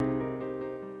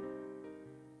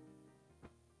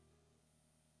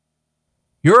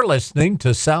You're listening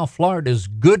to South Florida's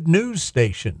good news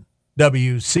station,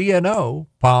 WCNO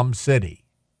Palm City.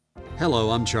 Hello,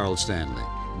 I'm Charles Stanley.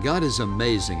 God is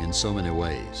amazing in so many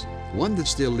ways. One that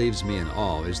still leaves me in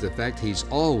awe is the fact He's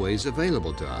always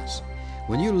available to us.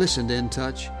 When you listen to In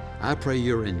Touch, I pray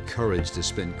you're encouraged to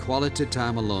spend quality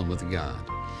time alone with God.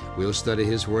 We'll study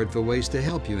His Word for ways to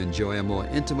help you enjoy a more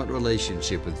intimate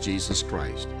relationship with Jesus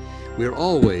Christ. We're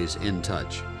always in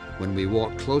touch when we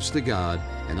walk close to God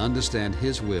and understand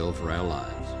His will for our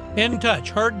lives. In Touch,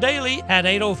 heard daily at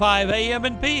 8:05 a.m.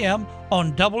 and p.m.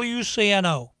 on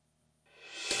WCNO.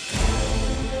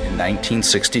 In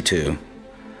 1962,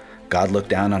 God looked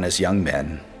down on His young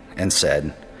men and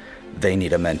said, they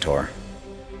need a mentor.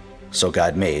 So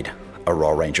God made a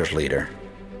Royal Rangers leader.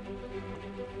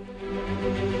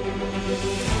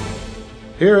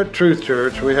 Here at Truth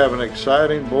Church, we have an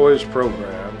exciting boys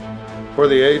program for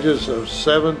the ages of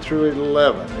 7 through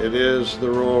 11. It is the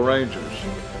Royal Rangers.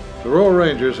 The Royal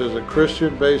Rangers is a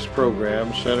Christian-based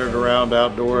program centered around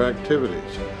outdoor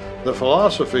activities. The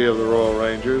philosophy of the Royal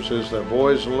Rangers is that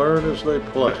boys learn as they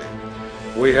play.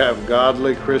 We have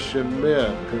godly Christian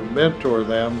men who mentor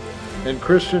them in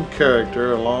Christian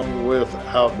character along with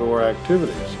outdoor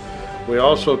activities. We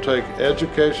also take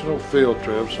educational field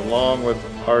trips along with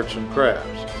arts and crafts.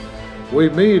 We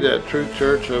meet at Truth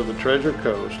Church of the Treasure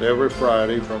Coast every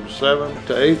Friday from 7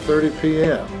 to 8:30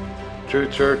 p.m.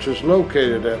 Truth Church is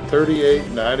located at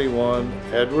 3891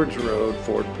 Edwards Road,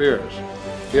 Fort Pierce.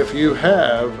 If you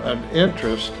have an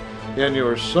interest in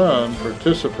your son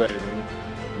participating,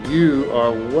 you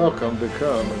are welcome to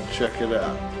come and check it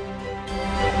out.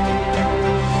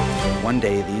 One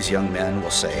day these young men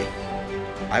will say,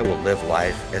 I will live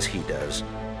life as he does,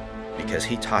 because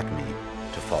he taught me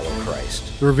to follow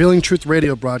Christ. The Revealing Truth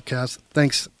radio broadcast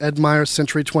thanks Ed Meyer,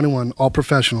 Century 21, All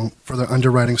Professional, for their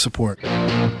underwriting support.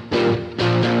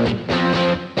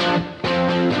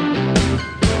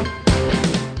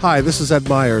 Hi, this is Ed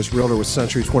Myers, realtor with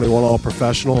Century 21 All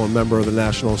Professional and member of the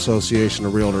National Association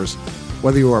of Realtors.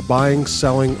 Whether you are buying,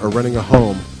 selling, or renting a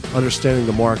home, understanding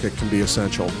the market can be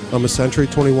essential. I'm a Century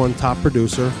 21 top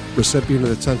producer, recipient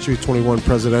of the Century 21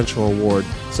 Presidential Award,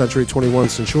 Century 21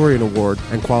 Centurion Award,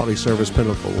 and Quality Service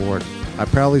Pinnacle Award. I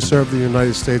proudly served the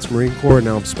United States Marine Corps, and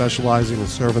now I'm specializing in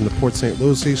serving the Port St.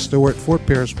 Lucie, Stewart, Fort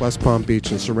Pierce, West Palm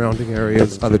Beach, and surrounding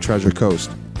areas of the Treasure Coast.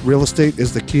 Real estate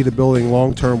is the key to building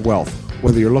long-term wealth,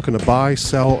 whether you're looking to buy,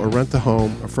 sell, or rent a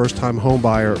home, a first-time home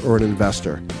buyer, or an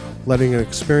investor. Letting an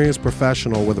experienced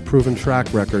professional with a proven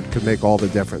track record can make all the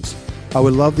difference. I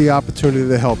would love the opportunity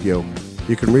to help you.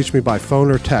 You can reach me by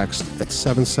phone or text at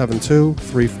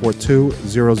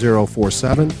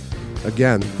 772-342-0047.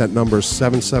 Again, that number is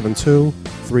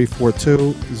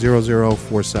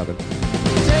 772-342-0047.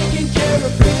 Taking care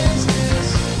of business.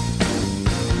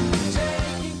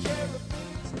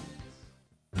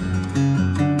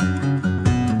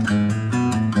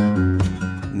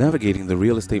 Navigating the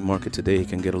real estate market today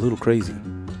can get a little crazy.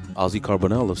 Ozzy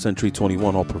Carbonell of Century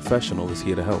 21 All Professional is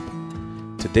here to help.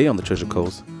 Today on the Treasure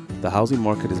Coast, the housing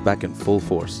market is back in full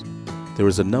force. There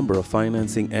is a number of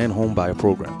financing and home buyer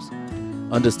programs.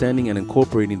 Understanding and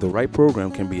incorporating the right program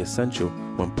can be essential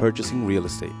when purchasing real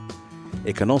estate.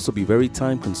 It can also be very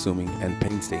time-consuming and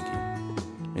painstaking.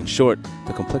 In short,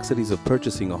 the complexities of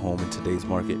purchasing a home in today's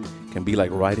market can be like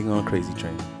riding on a crazy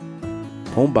train.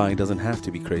 Home buying doesn't have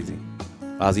to be crazy.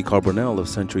 Ozzy Carbonell of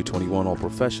Century 21 All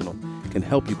Professional can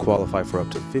help you qualify for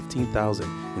up to $15,000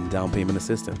 in down payment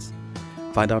assistance.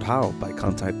 Find out how by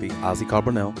contacting Ozzy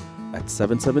Carbonell at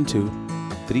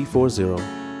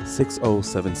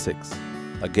 772-340-6076.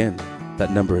 Again, that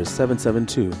number is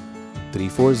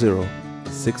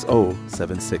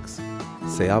 772-340-6076.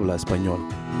 Se habla español.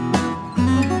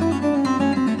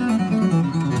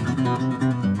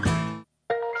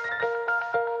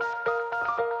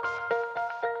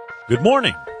 Good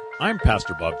morning. I'm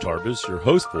Pastor Bob Tarbus, your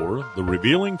host for the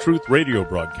Revealing Truth radio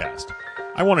broadcast.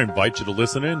 I want to invite you to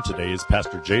listen in today as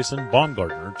Pastor Jason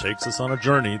Baumgartner takes us on a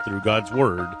journey through God's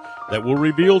Word that will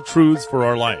reveal truths for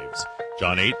our lives.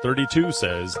 John 8:32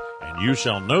 says, "And you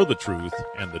shall know the truth,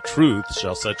 and the truth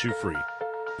shall set you free."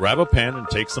 Grab a pen and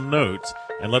take some notes,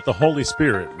 and let the Holy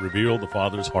Spirit reveal the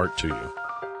Father's heart to you.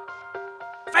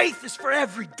 Faith is for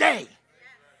every day.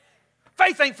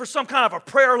 Faith ain't for some kind of a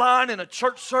prayer line in a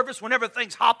church service when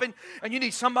everything's hopping and you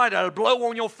need somebody to blow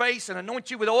on your face and anoint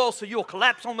you with oil so you'll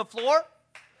collapse on the floor.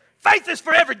 Faith is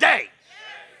for every day.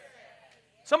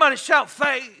 Somebody shout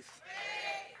faith.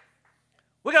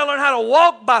 We got to learn how to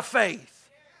walk by faith.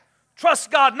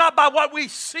 Trust God not by what we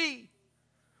see,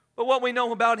 but what we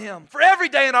know about Him. For every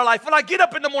day in our life, when I get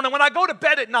up in the morning, when I go to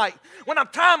bed at night, when I'm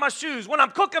tying my shoes, when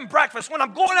I'm cooking breakfast, when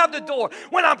I'm going out the door,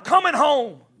 when I'm coming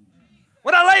home,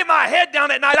 when I lay my head down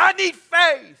at night, I need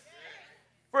faith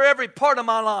for every part of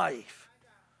my life.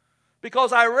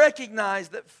 Because I recognize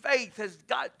that faith has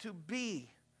got to be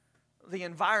the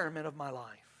environment of my life.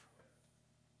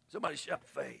 Somebody shout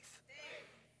faith.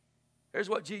 Here's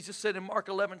what Jesus said in Mark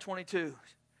 11:22.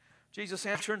 Jesus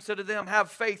answered and said to them, have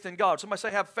faith in God. Somebody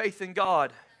say, have faith in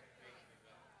God.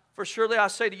 For surely I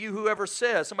say to you, whoever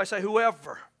says, somebody say,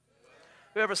 whoever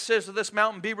says to this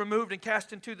mountain, be removed and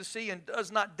cast into the sea, and does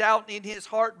not doubt in his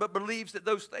heart, but believes that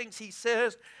those things he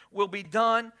says will be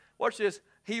done. Watch this.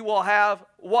 He will have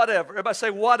whatever. Everybody say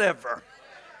whatever.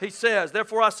 He says,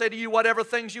 therefore I say to you, whatever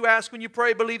things you ask when you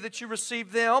pray, believe that you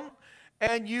receive them,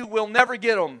 and you will never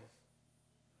get them.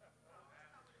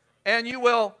 And you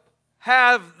will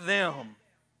have them.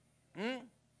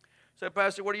 Say,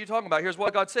 Pastor, what are you talking about? Here's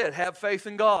what God said. Have faith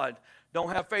in God.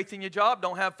 Don't have faith in your job.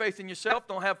 Don't have faith in yourself.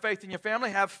 Don't have faith in your family.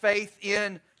 Have faith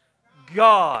in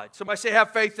God. Somebody say,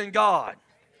 have faith in God.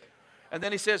 And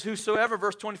then he says, whosoever.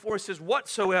 Verse 24, he says,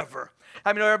 whatsoever.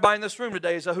 How many know everybody in this room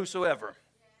today is a whosoever?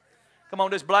 Come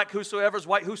on, there's black whosoever's,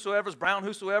 white whosoever's, brown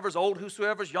whosoever's, old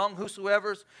whosoever's, young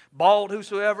whosoever's, bald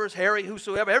whosoever's, hairy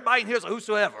whosoever. Everybody in here is a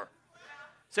whosoever.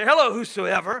 Say, hello,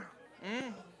 whosoever.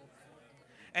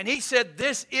 And he said,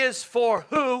 this is for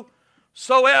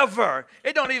whosoever.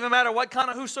 It don't even matter what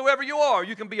kind of whosoever you are.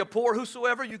 You can be a poor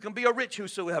whosoever. You can be a rich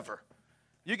whosoever.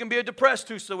 You can be a depressed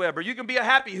whosoever. You can be a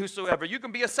happy whosoever. You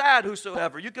can be a sad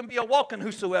whosoever. You can be a walking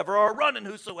whosoever or a running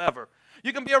whosoever.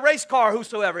 You can be a race car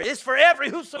whosoever. It's for every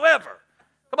whosoever.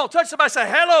 Come on, touch somebody, say,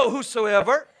 hello,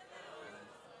 whosoever.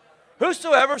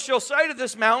 Whosoever shall say to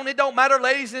this mountain, it don't matter,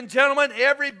 ladies and gentlemen,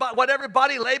 what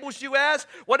everybody labels you as,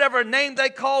 whatever name they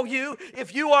call you,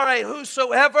 if you are a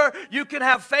whosoever, you can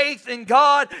have faith in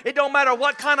God. It don't matter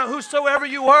what kind of whosoever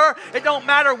you were. It don't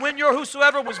matter when your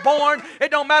whosoever was born. It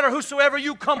don't matter whosoever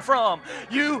you come from.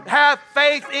 You have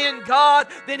faith in God,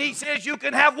 then he says you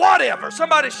can have whatever.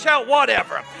 Somebody shout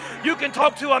whatever. You can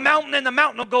talk to a mountain and the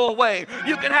mountain will go away.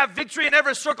 You can have victory in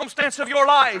every circumstance of your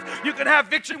life. You can have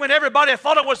victory when everybody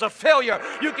thought it was a failure.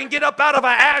 You can get up out of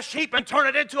an ash heap and turn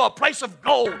it into a place of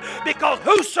gold, because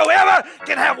whosoever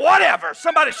can have whatever.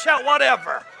 Somebody shout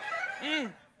whatever. You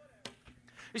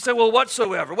say, well,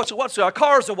 whatsoever. What's a whatsoever? A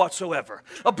car is a whatsoever.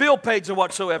 A bill paid's a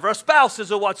whatsoever. A spouse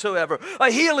is a whatsoever. A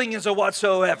healing is a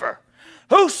whatsoever.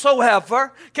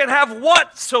 Whosoever can have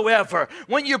whatsoever.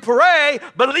 When you pray,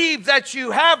 believe that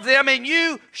you have them and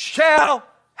you shall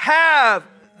have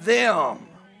them.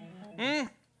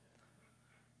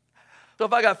 So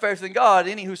if I got faith in God,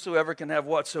 any whosoever can have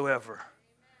whatsoever.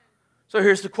 So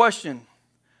here's the question.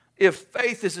 If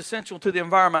faith is essential to the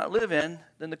environment I live in,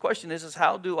 then the question is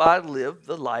how do I live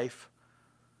the life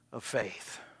of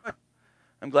faith?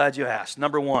 I'm glad you asked.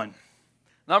 Number one,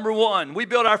 we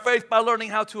build our faith by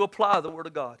learning how to apply the Word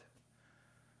of God.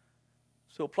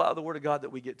 So apply the Word of God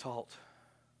that we get taught.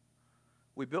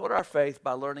 We build our faith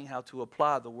by learning how to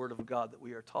apply the Word of God that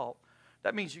we are taught.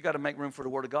 That means you got to make room for the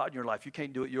Word of God in your life. You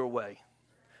can't do it your way.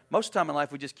 Most of the time in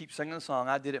life, we just keep singing the song,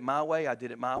 I did it my way, I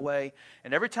did it my way.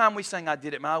 And every time we sing, I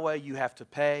did it my way, you have to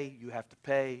pay, you have to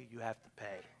pay, you have to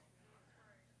pay.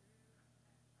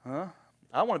 Huh?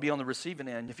 I want to be on the receiving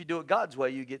end. If you do it God's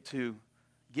way, you get to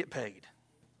get paid.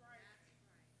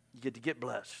 You get to get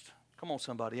blessed. Come on,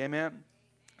 somebody. Amen.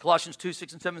 Colossians 2,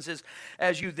 6 and 7 says,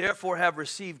 as you therefore have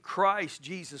received Christ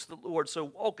Jesus the Lord, so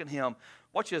walk in Him.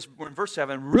 Watch this, we're in verse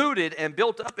 7. Rooted and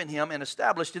built up in Him and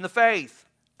established in the faith,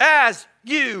 as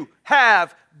you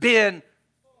have been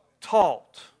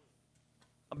taught.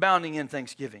 Abounding in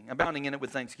thanksgiving. Abounding in it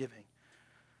with thanksgiving.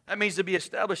 That means to be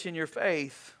established in your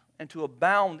faith and to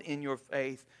abound in your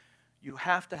faith, you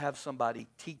have to have somebody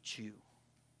teach you.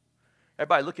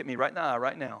 Everybody look at me right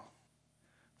now.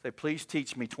 Say, please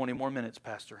teach me 20 more minutes,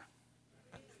 Pastor.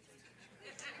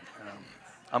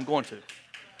 I'm going to.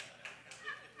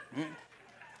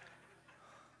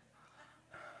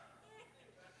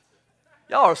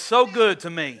 Y'all are so good to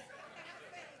me.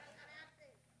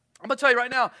 I'm going to tell you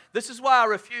right now, this is why I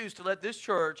refuse to let this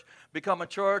church become a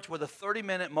church with a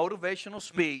 30-minute motivational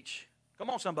speech. Come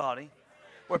on, somebody.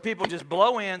 Where people just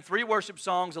blow in 3 worship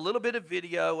songs, a little bit of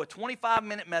video, a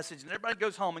 25-minute message, and everybody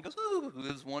goes home and goes, ooh,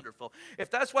 this is wonderful.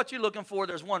 If that's what you're looking for,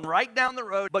 there's one right down the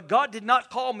road. But God did not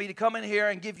call me to come in here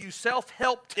and give you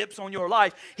self-help tips on your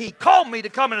life. He called me to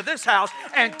come into this house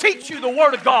and teach you the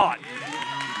Word of God.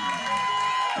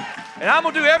 And I'm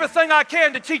going to do everything I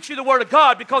can to teach you the Word of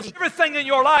God, because everything in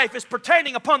your life is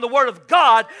pertaining upon the Word of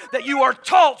God that you are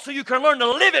taught so you can learn to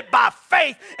live it by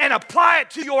faith and apply it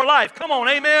to your life. Come on,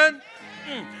 amen?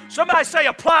 Somebody say,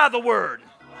 apply the word.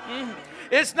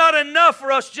 It's not enough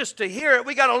for us just to hear it.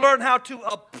 We got to learn how to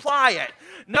apply it.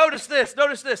 Notice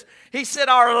this. He said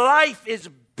our life is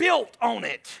built on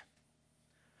it.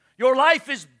 Your life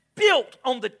is built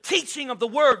on the teaching of the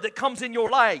word that comes in your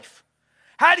life.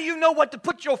 How do you know what to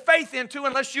put your faith into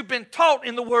unless you've been taught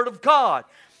in the word of God?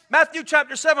 Matthew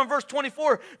chapter 7, verse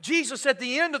 24, Jesus at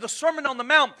the end of the Sermon on the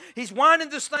Mount, he's winding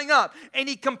this thing up, and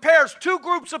he compares two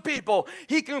groups of people.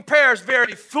 He compares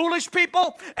very foolish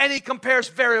people, and he compares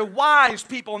very wise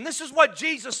people. And this is what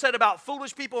Jesus said about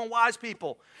foolish people and wise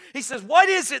people. He says, what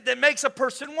is it that makes a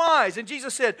person wise? And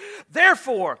Jesus said,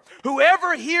 therefore,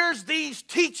 whoever hears these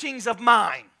teachings of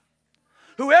mine,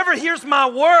 whoever hears my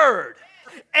word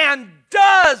and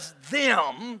does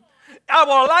them, I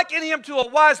will liken him to a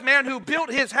wise man who built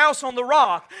his house on the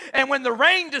rock. And when the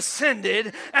rain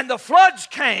descended and the floods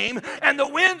came and the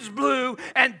winds blew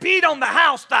and beat on the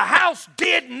house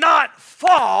did not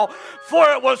fall, for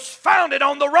it was founded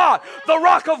on the rock. The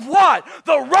rock of what?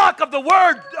 The rock of the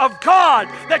word of God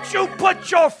that you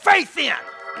put your faith in.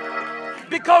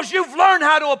 Because you've learned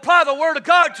how to apply the word of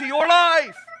God to your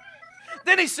life.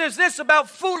 Then he says this about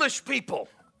foolish people.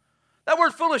 That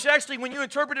word foolish actually, when you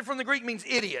interpret it from the Greek, means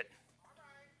idiot.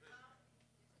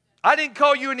 I didn't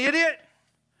call you an idiot,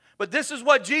 but this is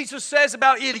what Jesus says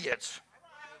about idiots.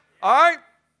 All right?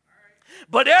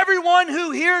 But everyone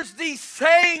who hears these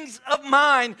sayings of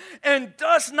mine and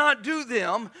does not do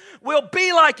them will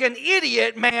be like an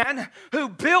idiot man who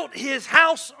built his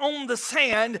house on the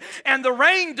sand, and the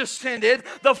rain descended,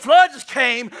 the floods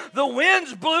came, the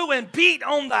winds blew and beat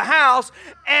on the house,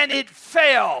 and it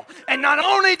fell. And not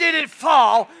only did it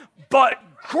fall, but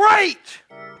great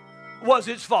was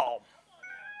its fall.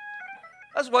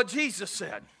 That's what Jesus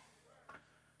said.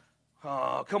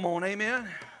 Oh, come on, amen.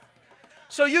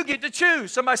 So you get to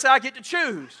choose. Somebody say, I get to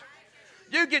choose.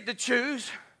 You get to choose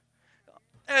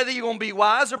whether you're going to be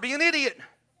wise or be an idiot.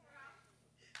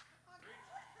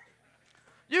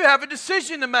 You have a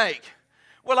decision to make.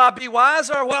 Will I be wise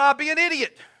or will I be an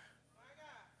idiot?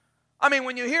 I mean,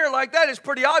 when you hear it like that, it's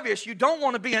pretty obvious. You don't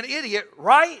want to be an idiot,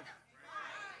 right?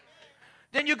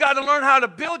 Then you got to learn how to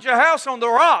build your house on the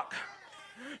rock.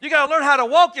 You got to learn how to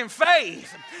walk in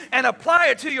faith and apply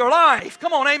it to your life.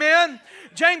 Come on, amen.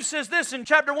 James says this in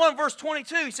chapter 1, verse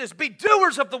 22. He says, be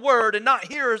doers of the word and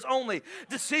not hearers only,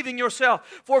 deceiving yourself.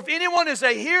 For if anyone is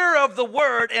a hearer of the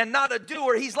word and not a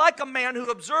doer, he's like a man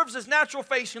who observes his natural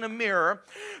face in a mirror.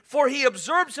 For he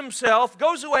observes himself,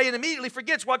 goes away, and immediately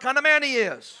forgets what kind of man he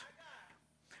is.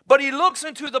 But he looks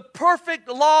into the perfect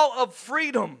law of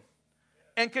freedom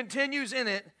and continues in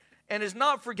it, and is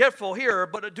not forgetful here,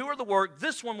 but a doer of the work.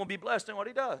 This one will be blessed in what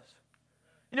he does.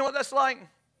 You know what that's like?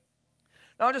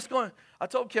 Now I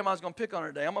told Kim I was going to pick on her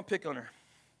today. I'm going to pick on her.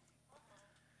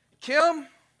 Kim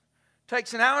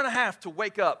takes an hour and a half to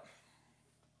wake up.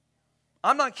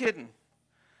 I'm not kidding.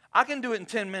 I can do it in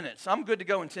 10 minutes. I'm good to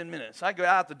go in 10 minutes. I go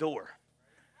out the door.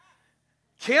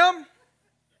 Kim,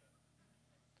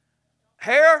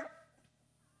 hair,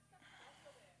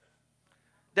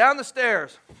 down the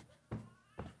stairs.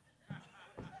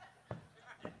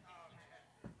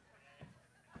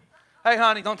 Hey,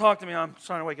 honey, don't talk to me. I'm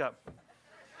trying to wake up.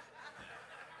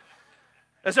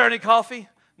 Is there any coffee?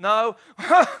 No.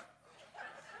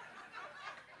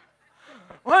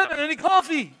 What? Any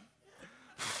coffee?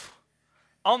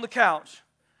 On the couch.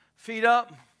 Feet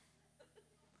up.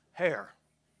 Hair.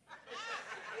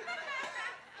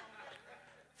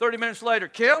 30 minutes later,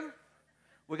 Kim,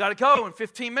 we got to go in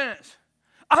 15 minutes.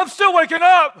 I'm still waking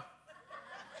up.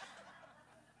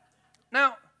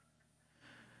 Now,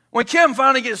 when Kim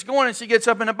finally gets going and she gets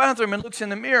up in the bathroom and looks in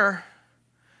the mirror,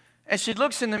 and she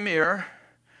looks in the mirror,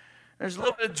 there's a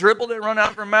little bit of dribble that run out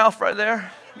of her mouth right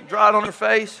there, dried on her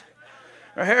face.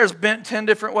 Her hair is bent 10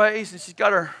 different ways, and she's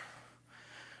got her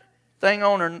thing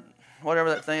on her, whatever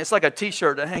that thing is. It's like a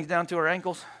T-shirt that hangs down to her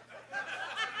ankles.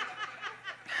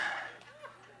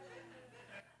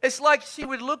 It's like she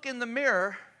would look in the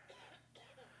mirror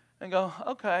and go,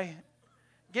 okay,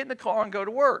 get in the car and go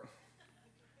to work.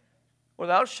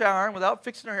 Without showering, without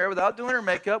fixing her hair, without doing her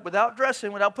makeup, without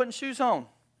dressing, without putting shoes on.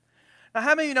 Now,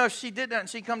 how many of you know if she did that and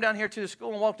she come down here to the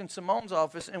school and walked in Simone's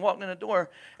office and walked in the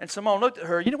door and Simone looked at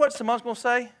her, you know what Simone's going to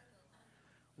say?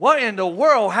 What in the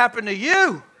world happened to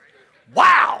you?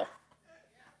 Wow!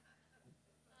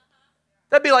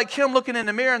 That'd be like Kim looking in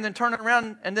the mirror and then turning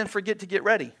around and then forget to get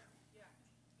ready.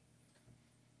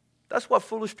 That's what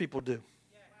foolish people do.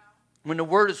 When the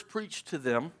word is preached to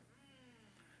them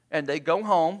and they go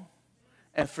home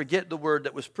and forget the word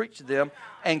that was preached to them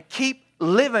and keep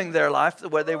living their life the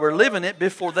way they were living it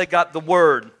before they got the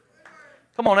word.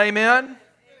 Come on, amen?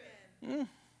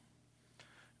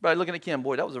 Everybody looking at Kim.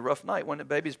 Boy, that was a rough night, wasn't it,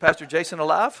 baby? Is Pastor Jason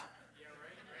alive?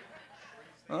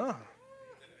 Oh.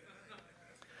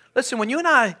 Listen, when you and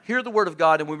I hear the Word of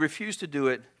God and we refuse to do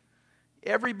it,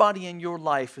 everybody in your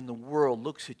life in the world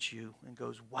looks at you and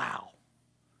goes, wow.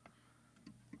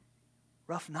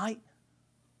 Rough night?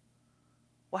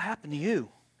 What happened to you?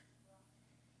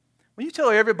 When you tell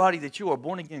everybody that you are a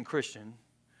born-again Christian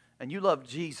and you love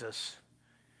Jesus,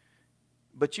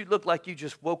 but you look like you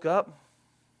just woke up,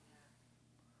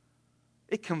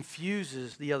 it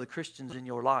confuses the other Christians in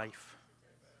your life.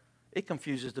 It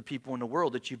confuses the people in the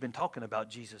world that you've been talking about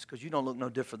Jesus because you don't look no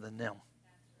different than them.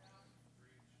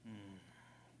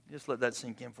 Just let that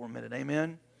sink in for a minute.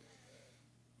 Amen?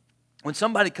 When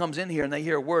somebody comes in here and they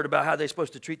hear a word about how they're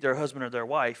supposed to treat their husband or their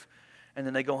wife, and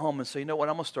then they go home and say, you know what,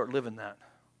 I'm going to start living that.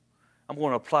 I'm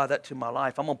going to apply that to my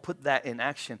life. I'm going to put that in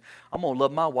action. I'm going to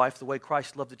love my wife the way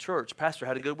Christ loved the church. Pastor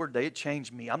had a good word today. It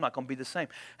changed me. I'm not going to be the same.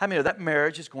 How many of that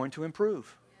marriage is going to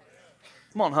improve?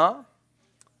 Come on, huh?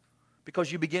 Because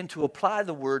you begin to apply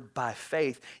the word by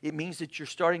faith. It means that you're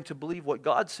starting to believe what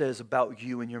God says about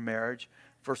you and your marriage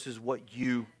versus what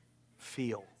you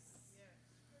feel.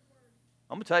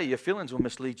 I'm going to tell you, your feelings will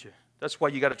mislead you. That's why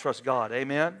you got to trust God.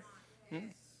 Amen?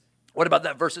 What about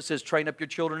that verse that says, train up your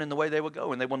children in the way they will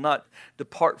go, and they will not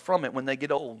depart from it when they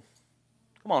get old?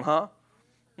 Come on, huh?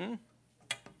 I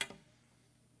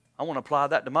want to apply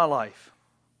that to my life.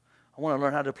 I want to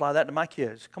learn how to apply that to my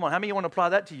kids. Come on, how many of you want to apply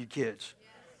that to your kids?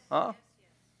 Huh?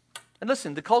 And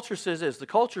listen, the culture says this. The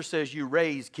culture says you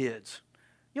raise kids.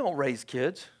 You don't raise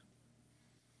kids.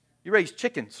 You raise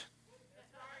chickens.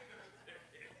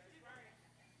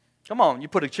 Come on, you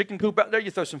put a chicken coop out there,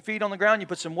 you throw some feed on the ground, you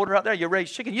put some water out there, you raise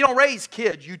chicken. You don't raise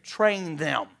kids, you train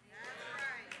them.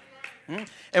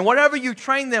 And whatever you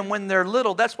train them when they're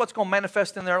little, that's what's going to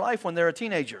manifest in their life when they're a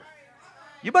teenager.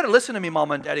 You better listen to me,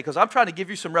 Mama and Daddy, because I'm trying to give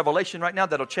you some revelation right now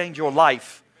that'll change your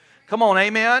life. Come on,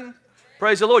 amen?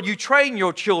 Praise the Lord. You train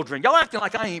your children. Y'all acting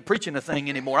like I ain't preaching a thing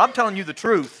anymore. I'm telling you the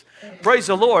truth. Praise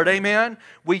the Lord, amen?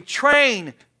 We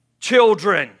train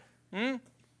children.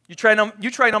 You train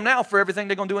them now for everything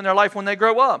they're going to do in their life when they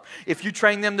grow up. If you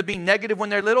train them to be negative when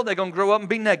they're little, they're going to grow up and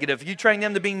be negative. If you train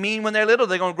them to be mean when they're little,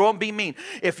 they're going to grow up and be mean.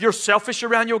 If you're selfish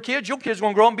around your kids are going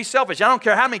to grow up and be selfish. I don't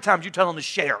care how many times you tell them to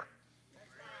share.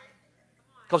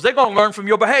 Because they're going to learn from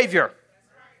your behavior.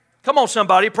 Come on,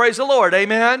 somebody. Praise the Lord.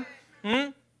 Amen.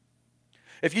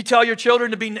 If you tell your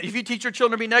children if you teach your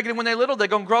children to be negative when they're little, they're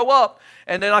going to grow up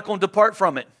and they're not going to depart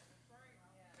from it.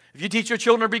 If you teach your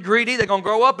children to be greedy, they're going to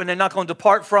grow up and they're not going to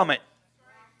depart from it.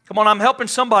 Come on, I'm helping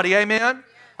somebody, amen?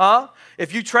 Huh?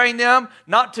 If you train them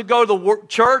not to go to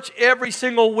church every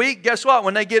single week, guess what?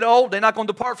 When they get old, they're not going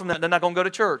to depart from that. They're not going to go to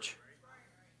church.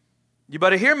 You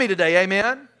better hear me today,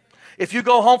 amen? If you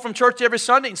go home from church every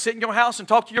Sunday and sit in your house and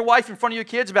talk to your wife in front of your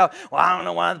kids about, well, I don't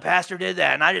know why the pastor did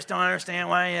that, and I just don't understand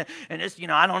why, and it's,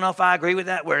 I don't know if I agree with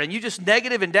that word, and you just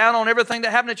negative and down on everything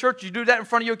that happened at church, you do that in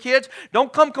front of your kids,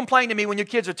 don't come complain to me when your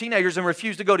kids are teenagers and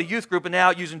refuse to go to youth group and they're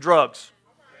out using drugs.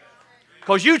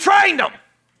 Because you trained them.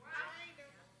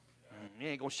 You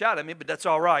ain't going to shout at me, but that's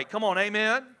all right. Come on,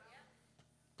 amen?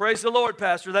 Praise the Lord,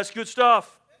 Pastor. That's good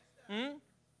stuff.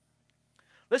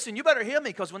 Listen, you better hear me,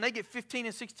 because when they get 15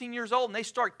 and 16 years old and they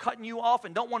start cutting you off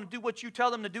and don't want to do what you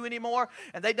tell them to do anymore,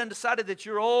 and they done decided that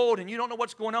you're old and you don't know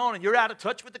what's going on and you're out of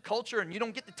touch with the culture and you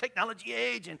don't get the technology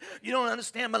age and you don't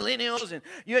understand millennials, and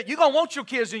you're going to want your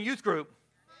kids in youth group.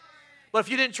 But if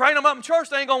you didn't train them up in church,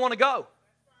 they ain't going to want to go.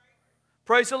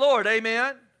 Praise the Lord,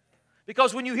 amen?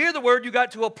 Because when you hear the word, you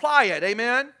got to apply it,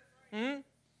 amen?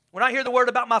 When I hear the word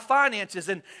about my finances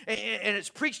and it's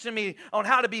preached to me on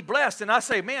how to be blessed, and I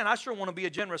say, man, I sure want to be a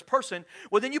generous person,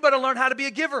 well, then you better learn how to be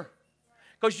a giver.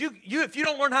 Because if you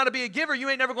don't learn how to be a giver, you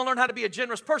ain't never going to learn how to be a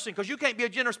generous person, because you can't be a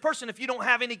generous person if you don't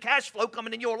have any cash flow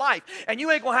coming in your life. And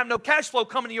you ain't going to have no cash flow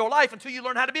coming in your life until you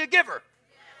learn how to be a giver.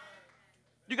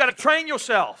 You got to train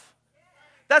yourself.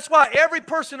 That's why every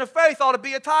person of faith ought to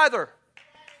be a tither.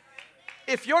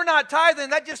 If you're not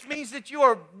tithing, that just means that you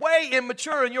are way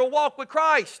immature in your walk with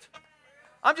Christ.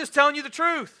 I'm just telling you the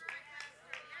truth.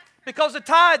 Because the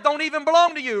tithe don't even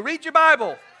belong to you. Read your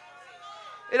Bible.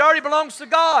 It already belongs to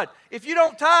God. If you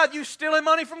don't tithe, you're stealing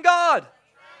money from God.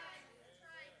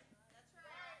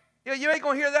 You ain't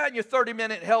going to hear that in your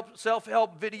 30-minute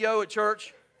self-help video at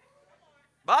church.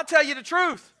 But I'll tell you the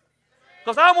truth.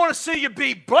 Because I want to see you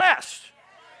be blessed.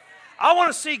 I want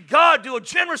to see God do a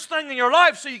generous thing in your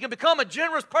life so you can become a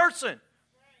generous person.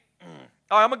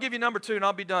 All right, I'm going to give you number 2 and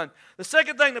I'll be done. The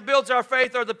second thing that builds our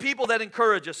faith are the people that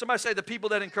encourage us. Somebody say the people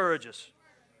that encourage us.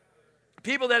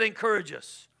 People that encourage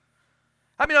us.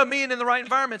 How many know being in the right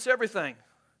environment's everything?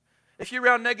 If you're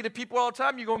around negative people all the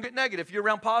time, you're going to get negative. If you're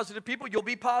around positive people, you'll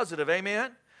be positive.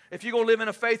 Amen? If you're going to live in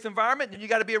a faith environment, then you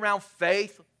got to be around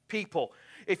faith people.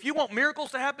 If you want miracles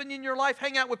to happen in your life,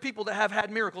 hang out with people that have had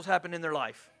miracles happen in their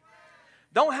life.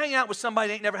 Don't hang out with somebody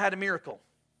that ain't never had a miracle.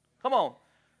 Come on.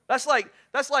 That's like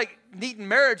needing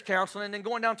marriage counseling and then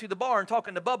going down to the bar and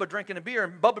talking to Bubba, drinking a beer,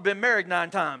 and Bubba been married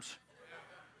 9 times.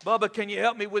 Bubba, can you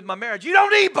help me with my marriage? You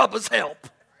don't need Bubba's help.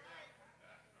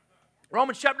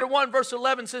 Romans chapter 1 verse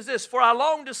 11 says this, for I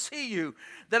long to see you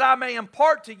that I may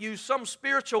impart to you some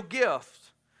spiritual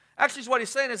gift. Actually, what he's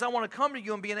saying is I want to come to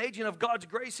you and be an agent of God's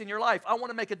grace in your life. I want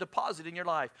to make a deposit in your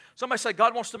life. Somebody say,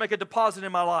 God wants to make a deposit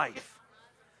in my life.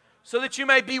 So that you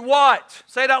may be what?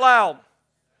 Say it out loud.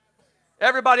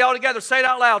 Everybody all together, say it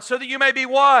out loud. So that you may be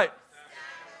what?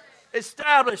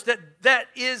 Established. That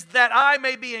is that I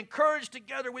may be encouraged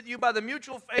together with you by the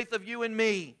mutual faith of you and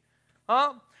me.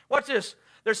 Huh? Watch this.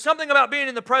 There's something about being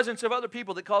in the presence of other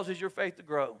people that causes your faith to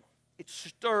grow. It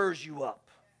stirs you up.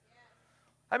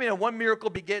 I mean, one miracle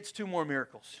begets 2 more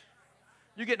miracles.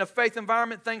 You get in a faith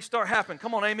environment, things start happening.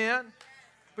 Come on, amen?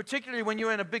 Particularly when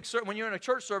you're in a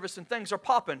church service and things are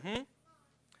popping.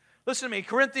 Listen to me. 2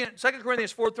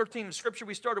 Corinthians 4:13, the scripture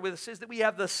we started with, it says that we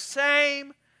have the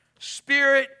same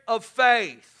spirit of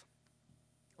faith.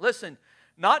 Listen,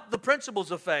 not the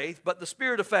principles of faith, but the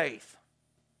spirit of faith.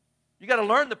 You got to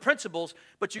learn the principles,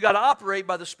 but you got to operate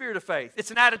by the spirit of faith. It's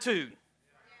an attitude.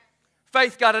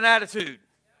 Faith got an attitude.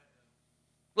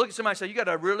 Look at somebody and say, you got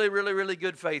a really, really, really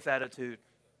good faith attitude.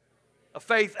 A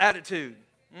faith attitude.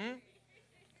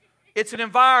 It's an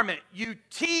environment. You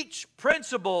teach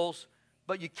principles,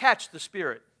 but you catch the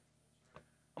Spirit.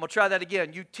 I'm going to try that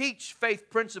again. You teach faith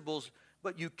principles,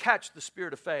 but you catch the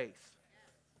spirit of faith.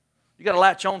 You got to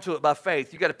latch onto it by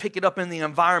faith. You got to pick it up in the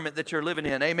environment that you're living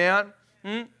in. Amen?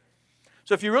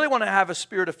 So if you really want to have a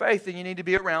spirit of faith, then you need to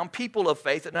be around people of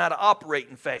faith that know how to operate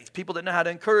in faith, people that know how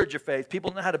to encourage your faith, people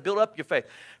that know how to build up your faith.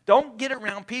 Don't get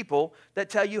around people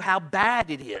that tell you how bad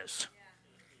it is.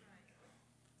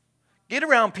 Get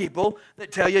around people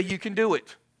that tell you you can do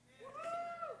it.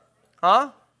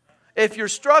 Huh? If you're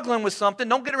struggling with something,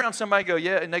 don't get around somebody and go,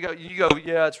 yeah, and you go,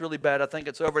 yeah, it's really bad, I think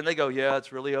it's over. And they go, yeah,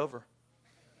 it's really over.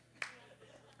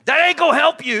 That ain't going to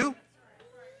help you.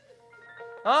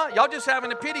 Huh? Y'all just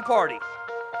having a pity party.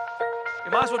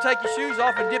 You might as well take your shoes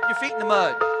off and dip your feet in the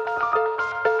mud.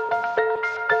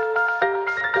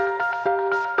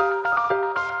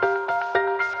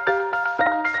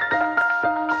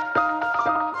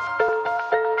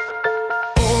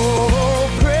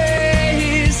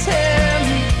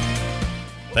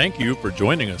 Thank you for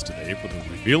joining us today for the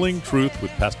Revealing Truth with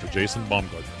Pastor Jason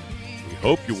Baumgartner. We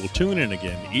hope you will tune in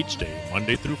again each day,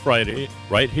 Monday through Friday,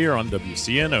 right here on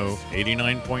WCNO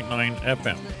 89.9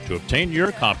 FM. To obtain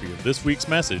your copy of this week's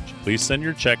message, please send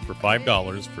your check for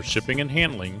 $5 for shipping and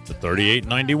handling to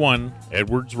 3891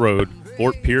 Edwards Road,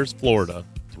 Fort Pierce, Florida,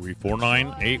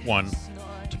 34981.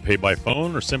 To pay by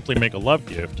phone or simply make a love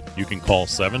gift, you can call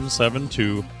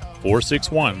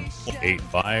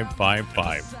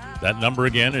 772-461-8555. That number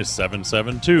again is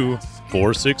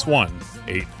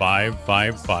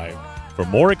 772-461-8555. For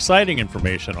more exciting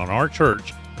information on our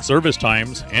church, service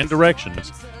times, and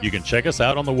directions, you can check us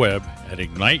out on the web at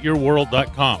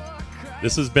igniteyourworld.com.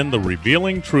 This has been The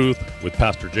Revealing Truth with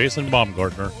Pastor Jason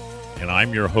Baumgartner, and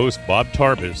I'm your host, Bob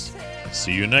Tarbis.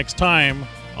 See you next time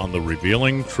on The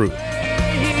Revealing Truth.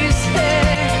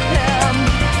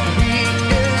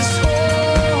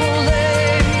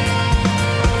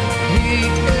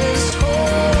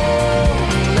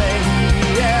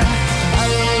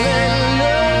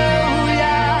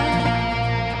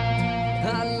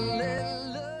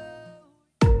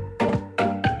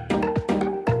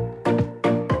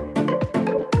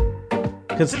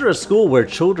 Consider a school where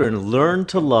children learn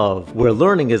to love, where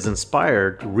learning is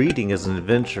inspired, reading is an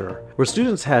adventure, where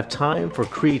students have time for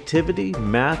creativity,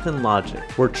 math, and logic,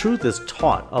 where truth is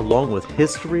taught along with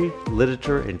history,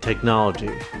 literature, and technology,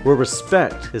 where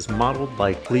respect is modeled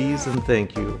by please and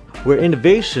thank you, where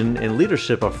innovation and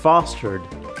leadership are fostered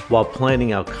while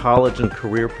planning out college and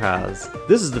career paths.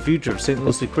 This is the future of St.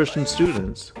 Lucie Christian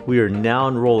students. We are now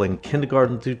enrolling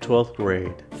kindergarten through 12th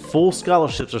grade. Full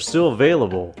scholarships are still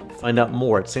available. Find out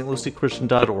more at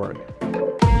stluciechristian.org.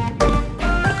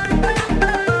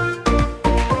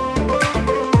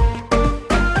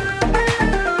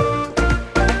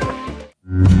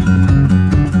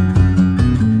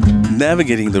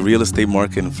 Navigating the real estate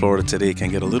market in Florida today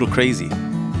can get a little crazy.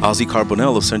 Ozzy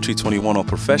Carbonell of Century 21 All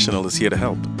Professional is here to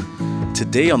help.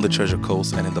 Today on the Treasure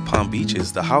Coast and in the Palm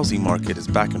Beaches, the housing market is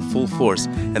back in full force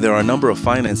and there are a number of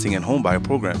financing and homebuyer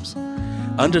programs.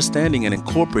 Understanding and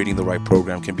incorporating the right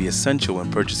program can be essential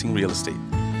when purchasing real estate.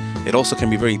 It also can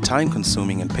be very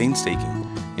time-consuming and painstaking.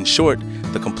 In short,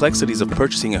 the complexities of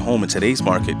purchasing a home in today's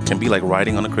market can be like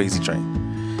riding on a crazy train.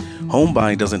 Home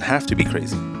buying doesn't have to be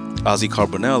crazy. Ozzy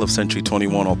Carbonell of Century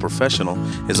 21 All Professional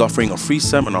is offering a free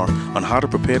seminar on how to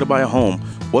prepare to buy a home,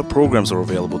 what programs are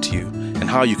available to you, and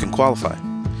how you can qualify.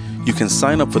 You can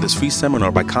sign up for this free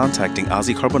seminar by contacting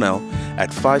Ozzy Carbonell at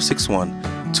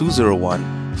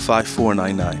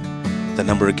 561-201-5499. The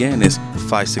number again is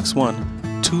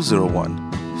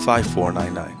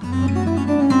 561-201-5499.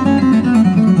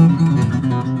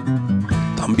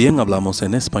 También hablamos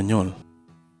en español.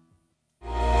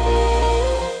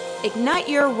 Ignite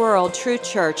Your World True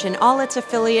Church and all its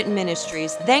affiliate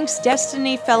ministries thanks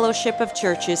Destiny Fellowship of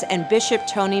Churches and Bishop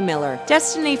Tony Miller.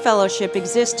 Destiny Fellowship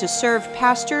exists to serve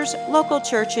pastors, local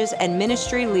churches, and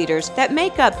ministry leaders that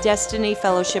make up Destiny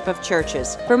Fellowship of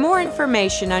Churches. For more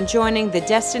information on joining the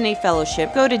Destiny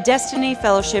Fellowship, go to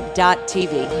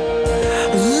destinyfellowship.tv.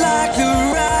 Like the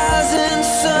rising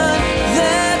sun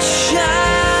that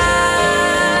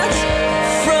shines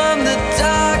from the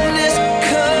darkness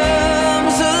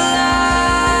comes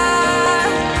alive.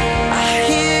 I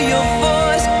hear your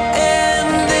voice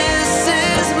and this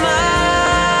is my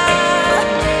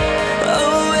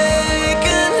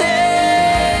awakening.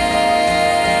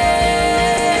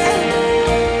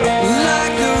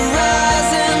 Like the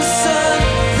rising sun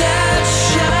that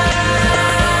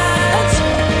shines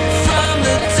from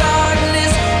the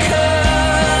darkness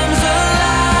comes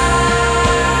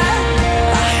alive.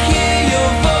 I hear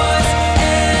your voice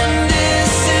and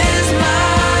this is my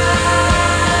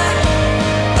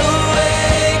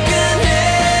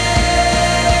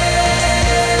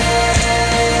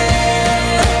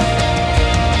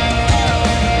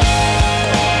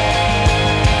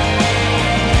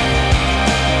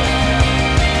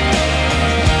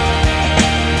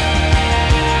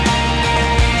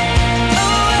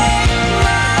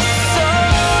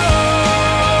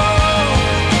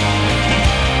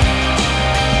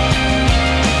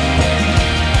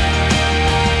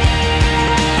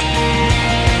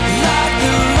like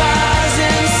the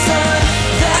rising sun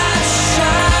that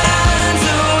shines.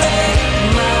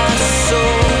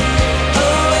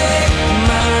 Awake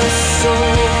my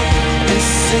soul, and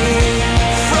sing.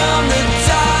 From the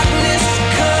darkness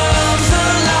comes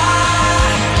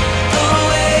alive.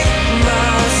 Awake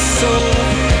my soul,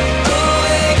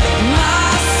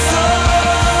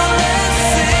 and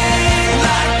sing.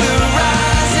 Like the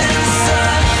rising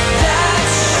sun that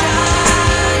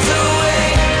shines.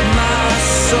 Awake my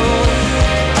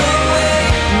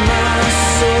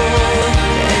soul,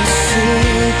 and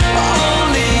sing.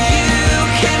 Only you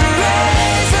can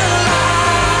raise a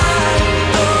light.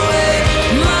 Awake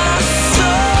my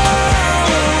soul,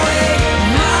 and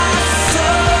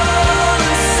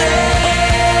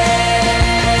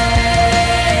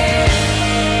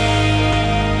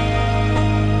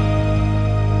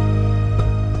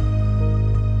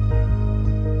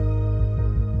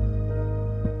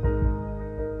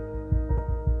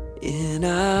in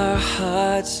our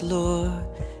hearts, Lord,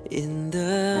 in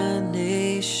the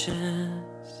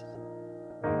nations,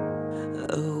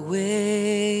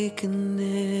 awakening.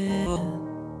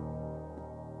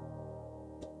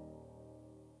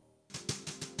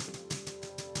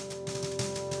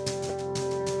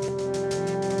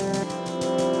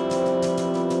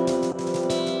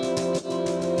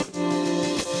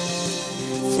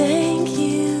 Thank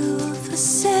you for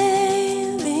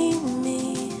saving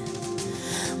me.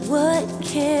 What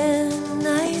can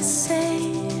I say?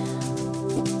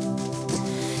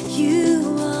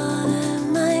 You are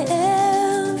my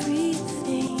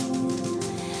everything.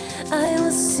 I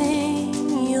will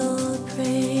sing your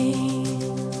praise.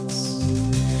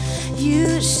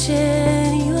 You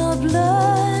shed your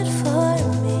blood for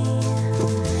me.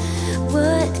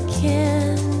 What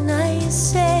can I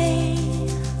say?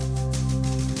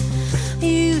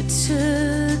 You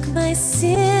took my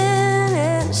sin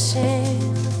and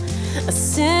shame, a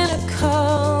sinner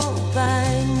called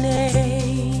by